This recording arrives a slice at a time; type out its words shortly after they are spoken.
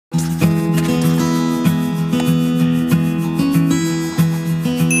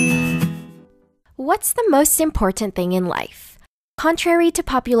What's the most important thing in life? Contrary to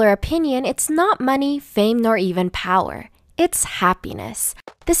popular opinion, it's not money, fame, nor even power. It's happiness.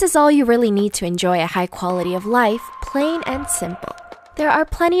 This is all you really need to enjoy a high quality of life, plain and simple. There are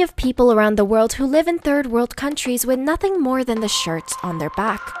plenty of people around the world who live in third world countries with nothing more than the shirts on their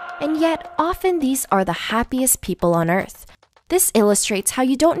back. And yet, often these are the happiest people on earth. This illustrates how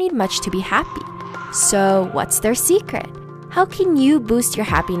you don't need much to be happy. So, what's their secret? How can you boost your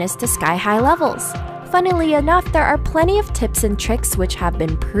happiness to sky-high levels? Funnily enough, there are plenty of tips and tricks which have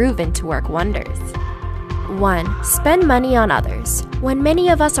been proven to work wonders. 1. Spend money on others. When many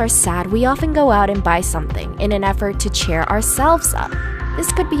of us are sad, we often go out and buy something in an effort to cheer ourselves up.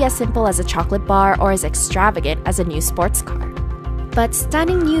 This could be as simple as a chocolate bar or as extravagant as a new sports car. But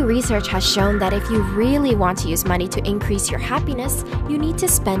stunning new research has shown that if you really want to use money to increase your happiness, you need to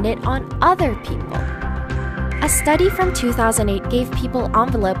spend it on other people. A study from 2008 gave people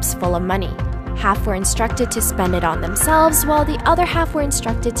envelopes full of money. Half were instructed to spend it on themselves, while the other half were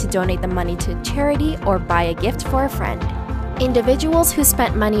instructed to donate the money to charity or buy a gift for a friend. Individuals who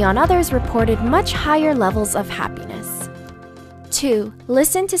spent money on others reported much higher levels of happiness. 2.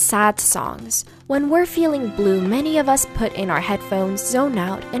 Listen to sad songs. When we're feeling blue, many of us put in our headphones, zone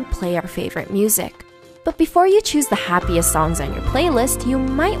out, and play our favorite music. But before you choose the happiest songs on your playlist, you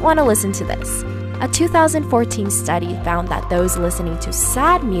might want to listen to this. A 2014 study found that those listening to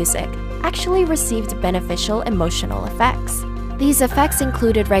sad music actually received beneficial emotional effects. These effects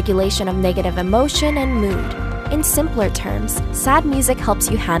included regulation of negative emotion and mood. In simpler terms, sad music helps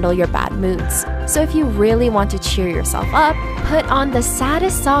you handle your bad moods. So if you really want to cheer yourself up, put on the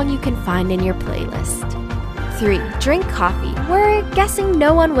saddest song you can find in your playlist. 3. Drink coffee. We're guessing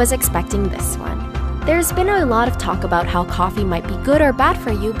no one was expecting this one. There's been a lot of talk about how coffee might be good or bad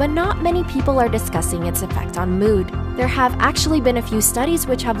for you, but not many people are discussing its effect on mood. There have actually been a few studies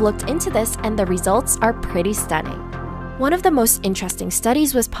which have looked into this, and the results are pretty stunning. One of the most interesting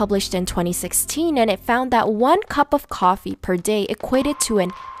studies was published in 2016, and it found that 1 cup of coffee per day equated to an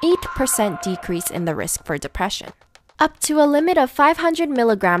 8% decrease in the risk for depression, up to a limit of 500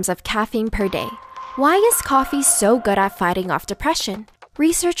 milligrams of caffeine per day. Why is coffee so good at fighting off depression?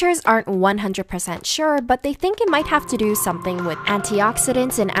 Researchers aren't 100% sure, but they think it might have to do something with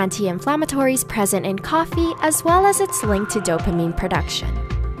antioxidants and anti-inflammatories present in coffee, as well as its link to dopamine production.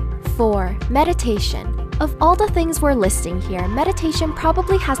 4. Meditation. Of all the things we're listing here, meditation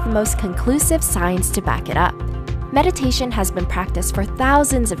probably has the most conclusive science to back it up. Meditation has been practiced for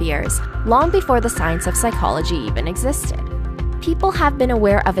thousands of years, long before the science of psychology even existed. People have been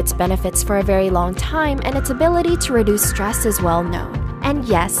aware of its benefits for a very long time, and its ability to reduce stress is well known. And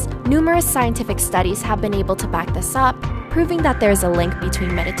yes, numerous scientific studies have been able to back this up, proving that there is a link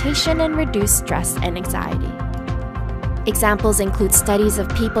between meditation and reduced stress and anxiety. Examples include studies of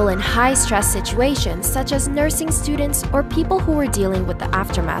people in high-stress situations, such as nursing students or people who were dealing with the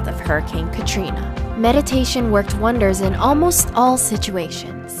aftermath of Hurricane Katrina. Meditation worked wonders in almost all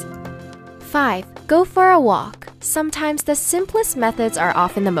situations. 5. Go for a walk. Sometimes the simplest methods are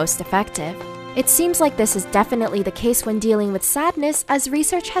often the most effective. It seems like this is definitely the case when dealing with sadness, as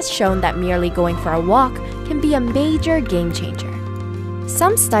research has shown that merely going for a walk can be a major game changer.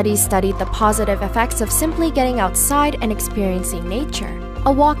 Some studies studied the positive effects of simply getting outside and experiencing nature,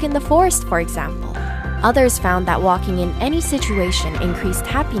 a walk in the forest, for example. Others found that walking in any situation increased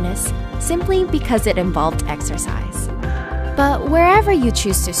happiness simply because it involved exercise. But wherever you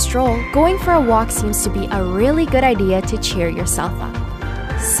choose to stroll, going for a walk seems to be a really good idea to cheer yourself up.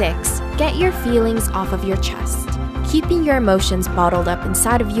 6. Get your feelings off of your chest. Keeping your emotions bottled up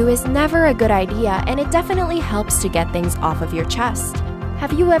inside of you is never a good idea, and it definitely helps to get things off of your chest.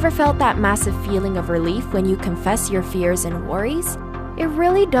 Have you ever felt that massive feeling of relief when you confess your fears and worries? It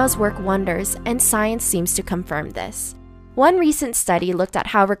really does work wonders, and science seems to confirm this. One recent study looked at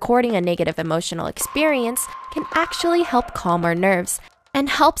how recording a negative emotional experience can actually help calm our nerves and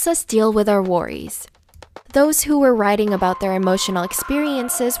helps us deal with our worries. Those who were writing about their emotional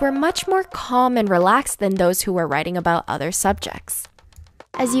experiences were much more calm and relaxed than those who were writing about other subjects.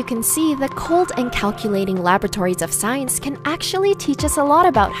 As you can see, the cold and calculating laboratories of science can actually teach us a lot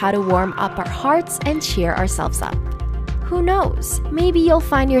about how to warm up our hearts and cheer ourselves up. Who knows? Maybe you'll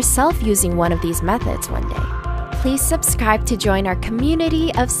find yourself using one of these methods one day. Please subscribe to join our community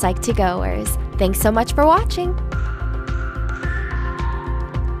of Psych2Goers. Thanks so much for watching!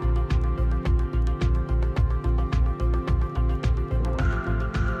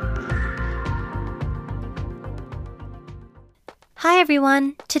 Hi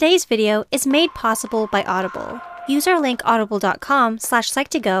everyone! Today's video is made possible by Audible. Use our link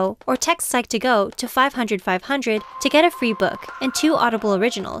audible.com/psych2go or text psych2go to 500 500 to get a free book and 2 Audible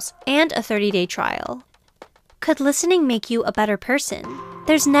originals and a 30-day trial. Could listening make you a better person?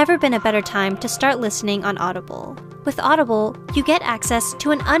 There's never been a better time to start listening on Audible. With Audible, you get access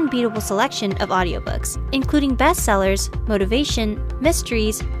to an unbeatable selection of audiobooks, including bestsellers, motivation,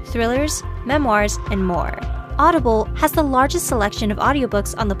 mysteries, thrillers, memoirs, and more. Audible has the largest selection of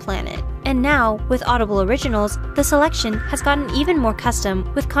audiobooks on the planet, and now, with Audible Originals, the selection has gotten even more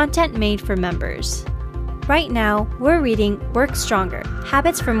custom with content made for members. Right now, we're reading Work Stronger: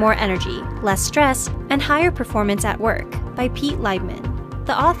 Habits for More Energy, Less Stress, and Higher Performance at Work by Pete Leibman.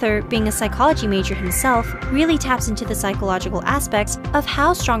 The author, being a psychology major himself, really taps into the psychological aspects of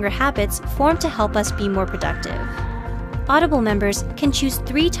how stronger habits form to help us be more productive. Audible members can choose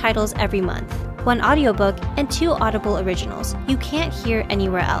 3 titles every month, 1 audiobook and 2 Audible originals you can't hear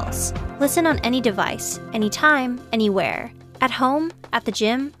anywhere else. Listen on any device, anytime, anywhere. At home, at the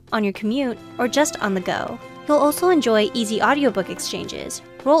gym, on your commute, or just on the go. You'll also enjoy easy audiobook exchanges,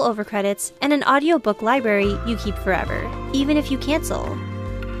 rollover credits, and an audiobook library you keep forever, even if you cancel.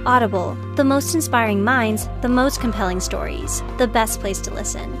 Audible, the most inspiring minds, the most compelling stories, the best place to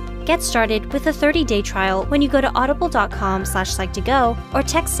listen. Get started with a 30-day trial when you go to audible.com/psych2go or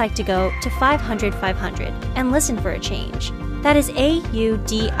text psych2go to 500 500 and listen for a change. That is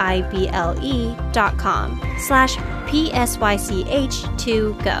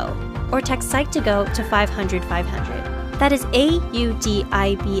audible.com/PSYCH2GO or text psych2go to 500 500. That is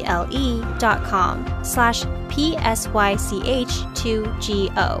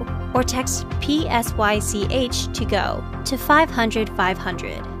audible.com/PSYCH2GO or text PSYCH2GO to 500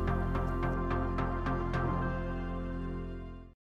 500.